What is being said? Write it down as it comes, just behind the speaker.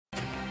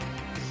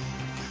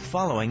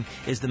following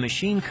is the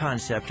machine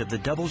concept of the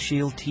double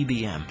Shield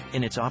TBM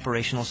in its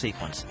operational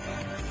sequence.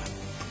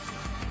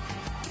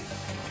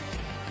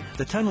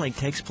 The tunneling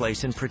takes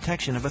place in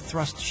protection of a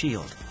thrust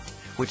shield,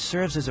 which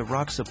serves as a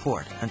rock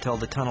support until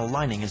the tunnel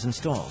lining is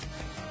installed.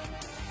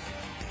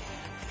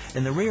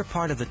 In the rear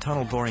part of the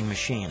tunnel boring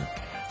machine,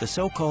 the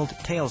so-called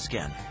tail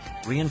skin,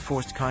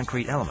 reinforced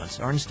concrete elements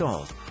are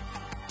installed.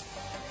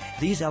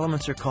 These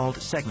elements are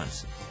called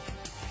segments.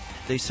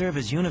 They serve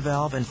as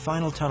univalve and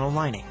final tunnel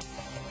lining.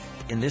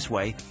 In this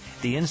way,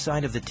 the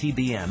inside of the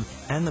TBM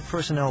and the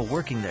personnel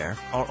working there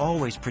are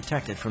always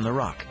protected from the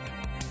rock.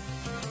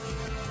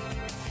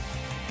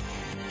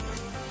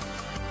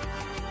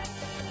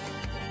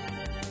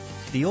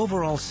 The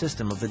overall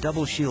system of the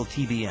double Shield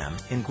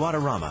TBM in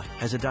Guadarrama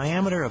has a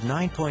diameter of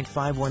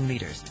 9.51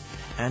 meters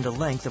and a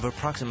length of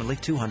approximately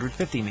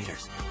 250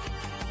 meters.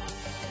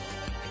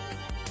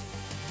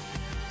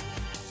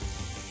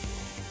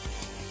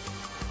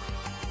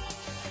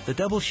 The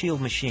double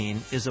Shield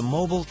machine is a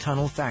mobile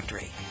tunnel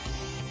factory.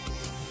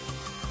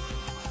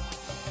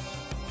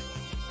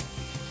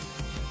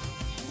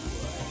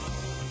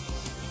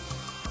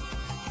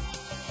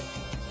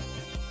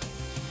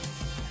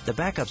 The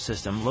backup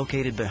system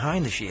located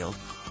behind the shield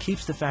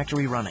keeps the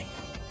factory running.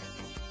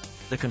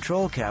 The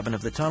control cabin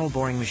of the tunnel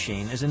boring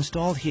machine is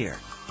installed here.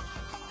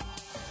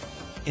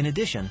 In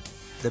addition,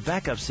 the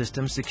backup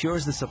system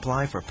secures the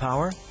supply for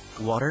power,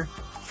 water,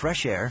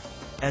 fresh air,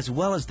 as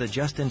well as the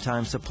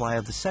just-in-time supply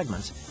of the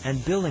segments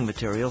and building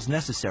materials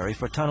necessary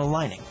for tunnel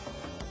lining.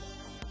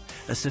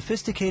 A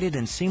sophisticated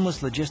and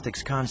seamless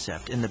logistics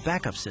concept in the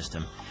backup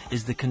system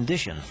is the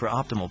condition for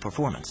optimal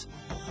performance.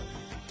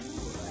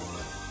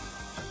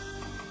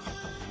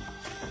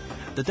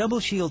 The double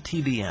Shield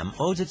TBM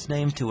owes its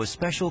name to a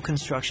special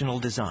constructional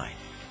design.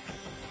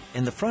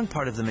 In the front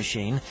part of the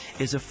machine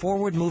is a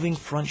forward-moving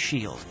front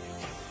shield.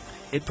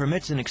 It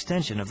permits an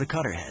extension of the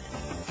cutter head.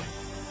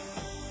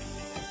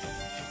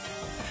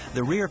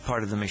 The rear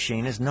part of the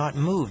machine is not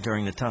moved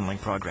during the tunneling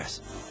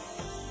progress.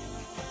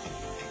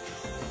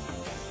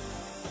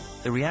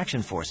 The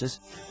reaction forces,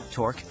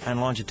 torque and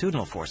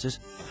longitudinal forces,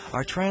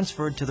 are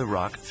transferred to the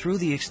rock through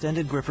the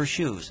extended gripper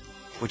shoes,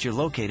 which are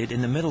located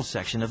in the middle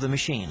section of the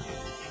machine.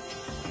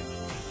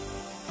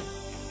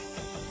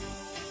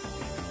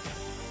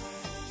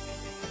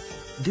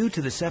 Due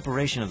to the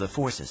separation of the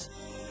forces,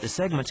 the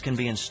segments can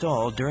be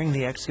installed during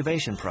the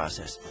excavation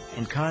process,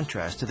 in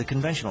contrast to the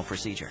conventional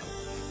procedure.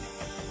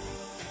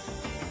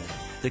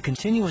 The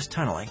continuous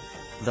tunneling,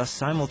 thus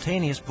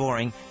simultaneous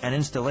boring and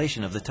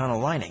installation of the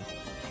tunnel lining,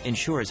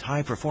 ensures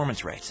high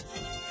performance rates.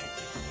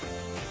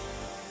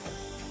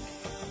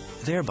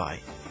 Thereby,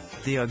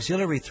 the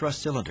auxiliary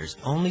thrust cylinders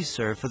only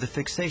serve for the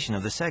fixation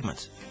of the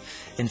segments.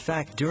 In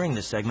fact, during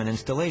the segment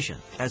installation,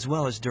 as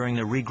well as during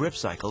the re-grip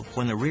cycle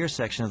when the rear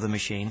section of the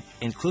machine,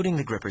 including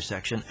the gripper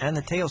section and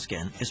the tail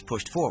skin, is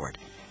pushed forward.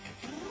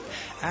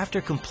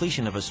 After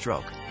completion of a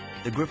stroke,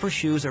 the gripper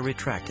shoes are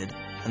retracted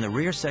and the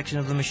rear section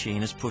of the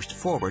machine is pushed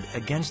forward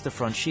against the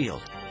front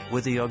shield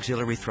with the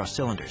auxiliary thrust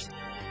cylinders.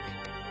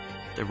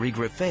 The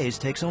re-grip phase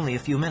takes only a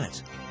few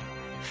minutes.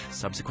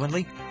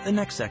 Subsequently, the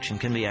next section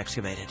can be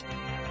excavated.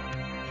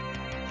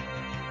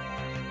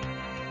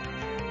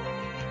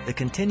 The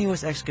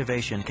continuous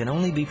excavation can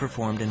only be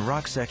performed in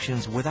rock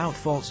sections without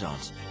fault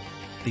zones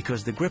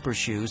because the gripper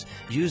shoes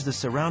use the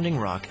surrounding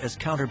rock as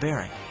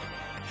counterbearing.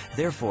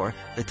 Therefore,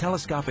 the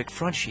telescopic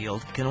front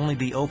shield can only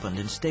be opened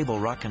in stable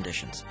rock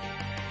conditions.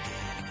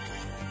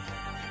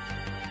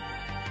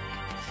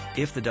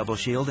 If the double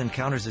shield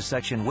encounters a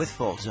section with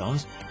fault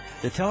zones,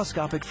 the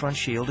telescopic front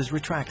shield is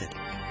retracted.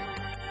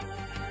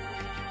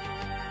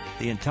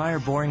 The entire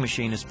boring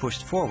machine is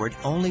pushed forward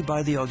only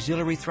by the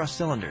auxiliary thrust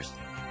cylinders,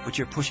 which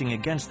are pushing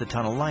against the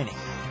tunnel lining.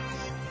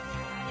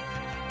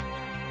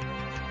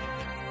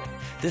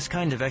 This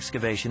kind of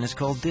excavation is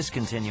called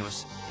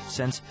discontinuous,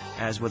 since,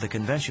 as with a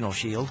conventional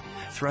shield,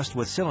 thrust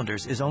with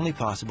cylinders is only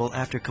possible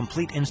after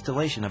complete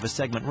installation of a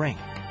segment ring.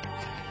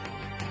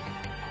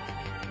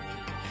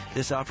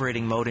 This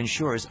operating mode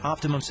ensures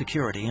optimum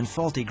security in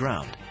faulty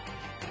ground.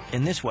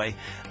 In this way,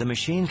 the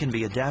machine can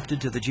be adapted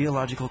to the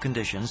geological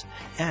conditions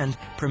and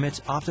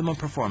permits optimum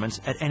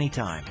performance at any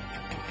time.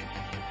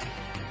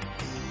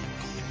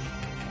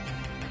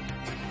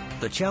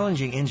 The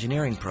challenging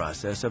engineering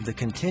process of the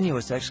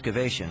continuous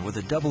excavation with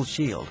a double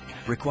shield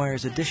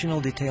requires additional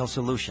detailed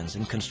solutions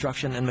in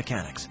construction and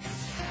mechanics.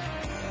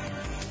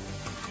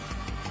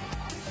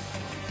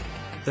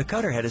 The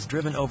cutter head is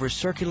driven over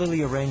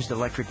circularly arranged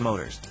electric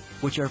motors,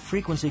 which are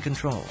frequency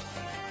controlled.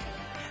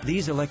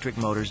 These electric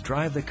motors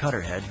drive the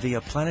cutter head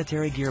via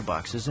planetary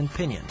gearboxes and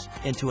pinions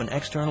into an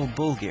external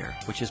bull gear,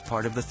 which is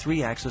part of the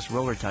 3-axis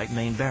roller-type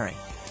main bearing.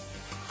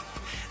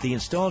 The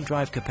installed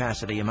drive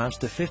capacity amounts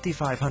to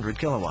 5,500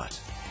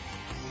 kilowatts.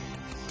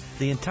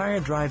 The entire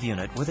drive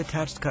unit with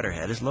attached cutter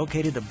head is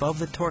located above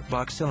the torque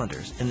box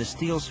cylinders in the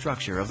steel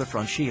structure of the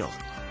front shield.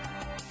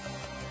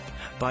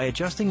 By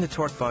adjusting the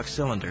torque box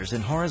cylinders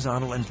in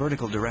horizontal and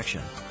vertical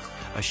direction,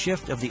 a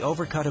shift of the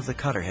overcut of the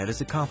cutter head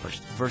is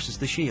accomplished versus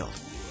the shield.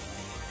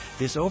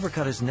 This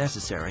overcut is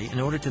necessary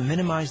in order to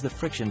minimize the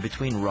friction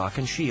between rock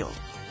and shield,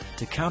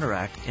 to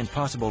counteract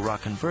impossible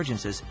rock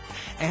convergences,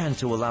 and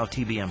to allow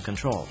TBM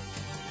control.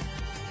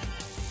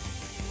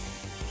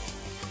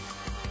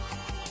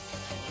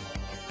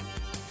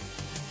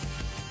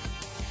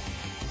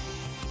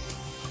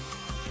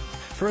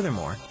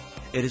 Furthermore,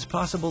 it is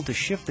possible to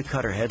shift the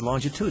cutter head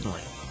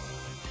longitudinally.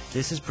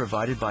 This is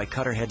provided by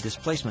cutter head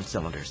displacement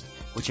cylinders,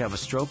 which have a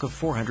stroke of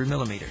 400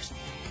 millimeters.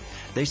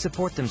 They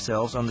support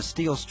themselves on the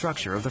steel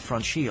structure of the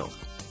front shield.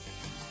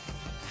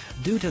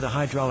 Due to the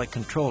hydraulic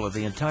control of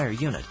the entire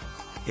unit,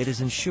 it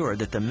is ensured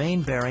that the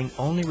main bearing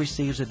only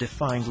receives a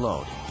defined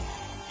load.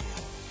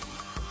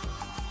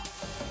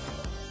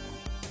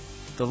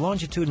 The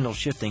longitudinal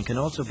shifting can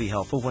also be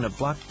helpful when a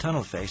blocked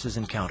tunnel face is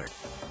encountered.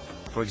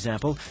 For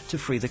example, to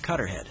free the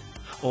cutter head,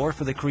 or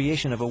for the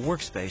creation of a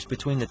workspace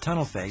between the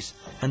tunnel face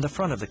and the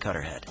front of the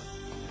cutter head.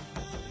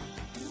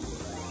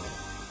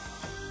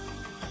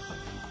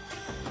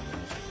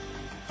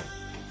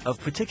 Of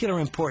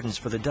particular importance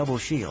for the double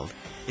shield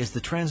is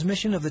the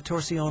transmission of the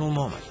torsional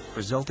moment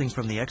resulting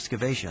from the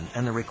excavation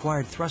and the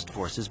required thrust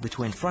forces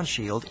between front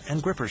shield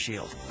and gripper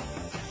shield.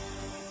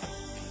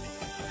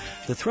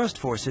 The thrust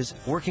forces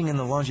working in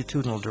the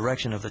longitudinal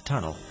direction of the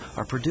tunnel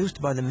are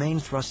produced by the main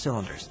thrust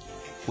cylinders,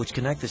 which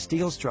connect the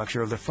steel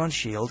structure of the front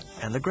shield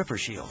and the gripper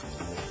shield.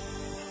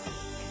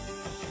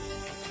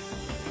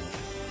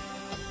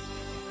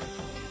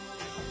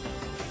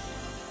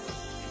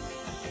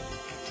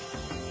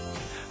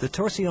 The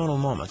torsional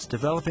moments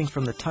developing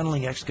from the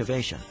tunneling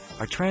excavation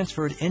are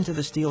transferred into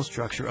the steel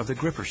structure of the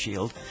gripper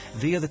shield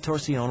via the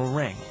torsional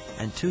ring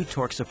and two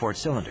torque support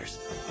cylinders.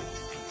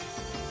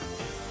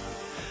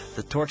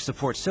 The torque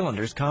support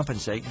cylinders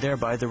compensate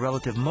thereby the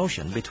relative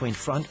motion between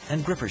front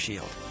and gripper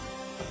shield.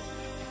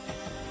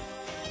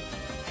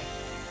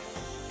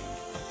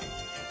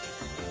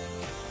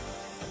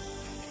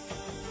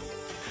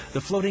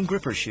 The floating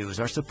gripper shoes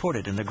are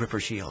supported in the gripper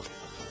shield.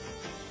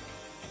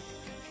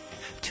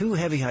 Two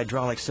heavy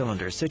hydraulic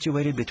cylinders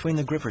situated between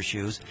the gripper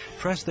shoes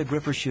press the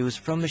gripper shoes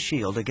from the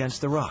shield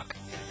against the rock.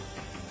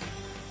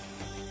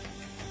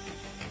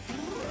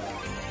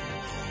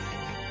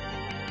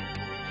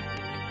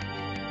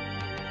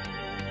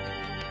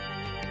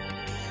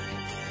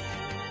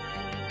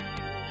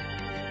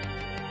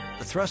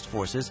 The thrust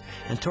forces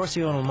and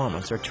torsional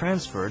moments are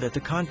transferred at the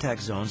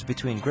contact zones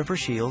between gripper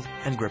shield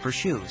and gripper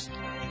shoes.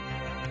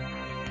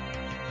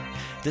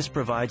 This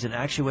provides an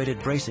actuated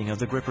bracing of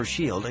the gripper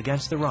shield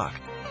against the rock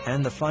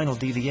and the final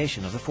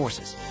deviation of the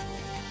forces.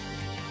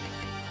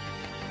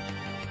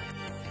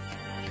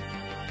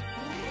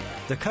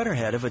 The cutter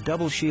head of a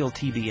double Shield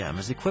TBM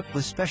is equipped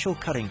with special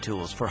cutting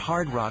tools for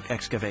hard rock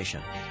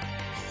excavation.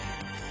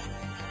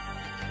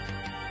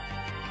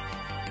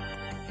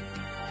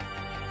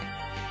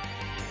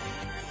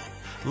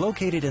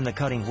 Located in the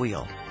cutting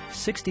wheel,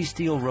 60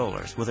 steel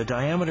rollers with a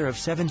diameter of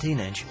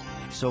 17-inch,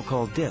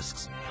 so-called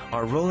discs,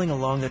 are rolling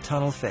along the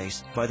tunnel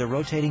face by the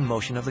rotating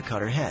motion of the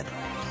cutter head.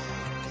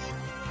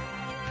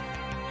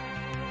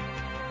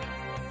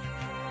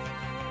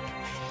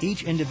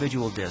 Each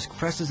individual disc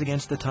presses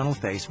against the tunnel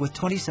face with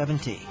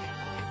 27T.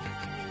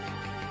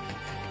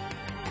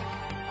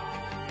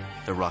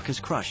 The rock is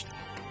crushed.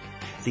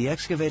 The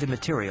excavated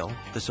material,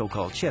 the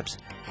so-called chips,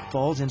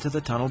 falls into the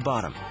tunnel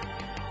bottom.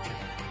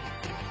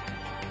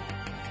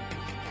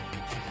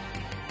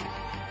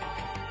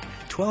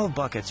 Twelve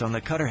buckets on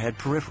the cutter head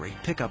periphery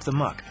pick up the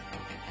muck.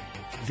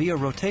 Via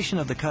rotation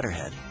of the cutter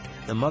head,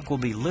 the muck will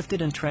be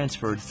lifted and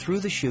transferred through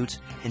the chutes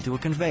into a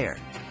conveyor,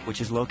 which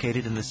is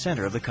located in the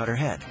center of the cutter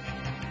head.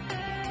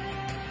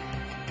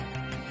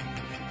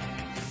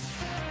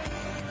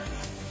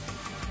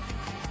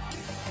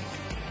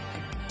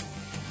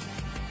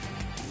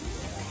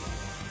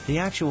 The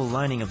actual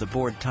lining of the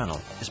bored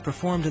tunnel is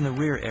performed in the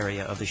rear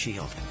area of the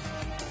shield.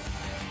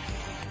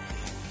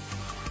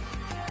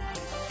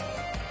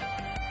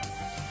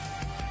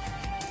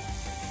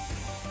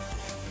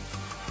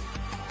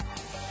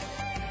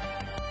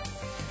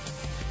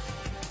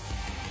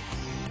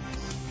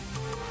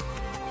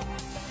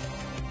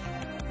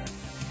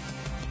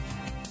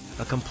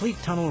 A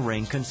complete tunnel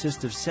ring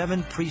consists of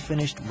 7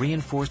 pre-finished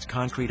reinforced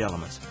concrete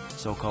elements,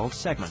 so-called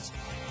segments.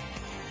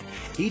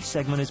 Each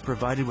segment is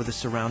provided with a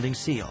surrounding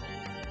seal,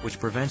 which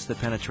prevents the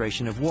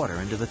penetration of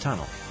water into the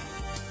tunnel.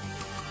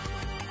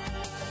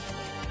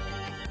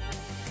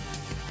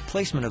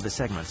 Placement of the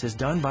segments is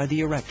done by the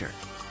erector.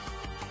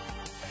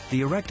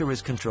 The erector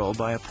is controlled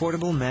by a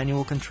portable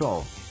manual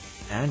control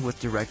and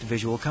with direct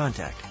visual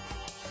contact.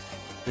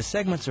 The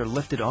segments are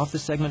lifted off the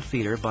segment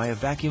feeder by a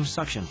vacuum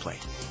suction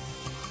plate.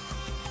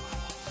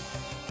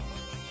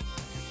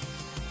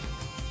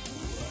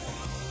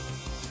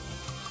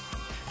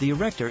 The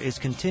erector is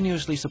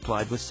continuously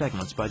supplied with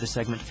segments by the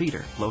segment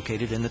feeder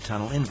located in the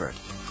tunnel invert.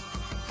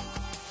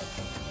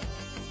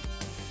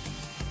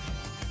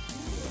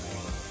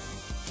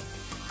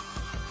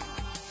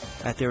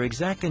 At their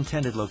exact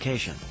intended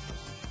location,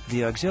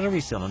 the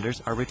auxiliary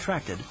cylinders are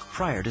retracted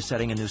prior to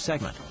setting a new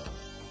segment.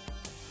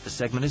 The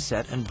segment is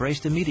set and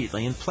braced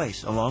immediately in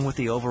place along with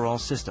the overall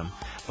system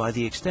by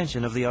the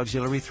extension of the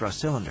auxiliary thrust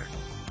cylinder.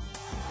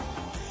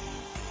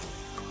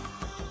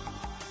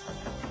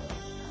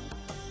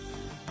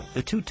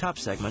 The two top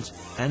segments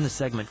and the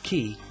segment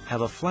key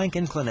have a flank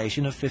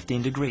inclination of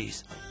 15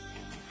 degrees.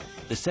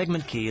 The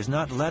segment key is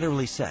not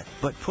laterally set,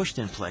 but pushed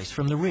in place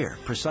from the rear,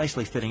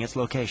 precisely fitting its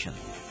location.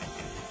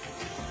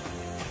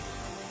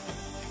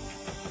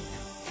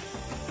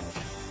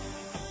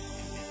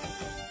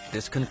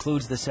 This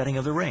concludes the setting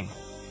of the ring,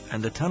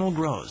 and the tunnel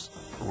grows,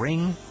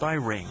 ring by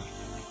ring.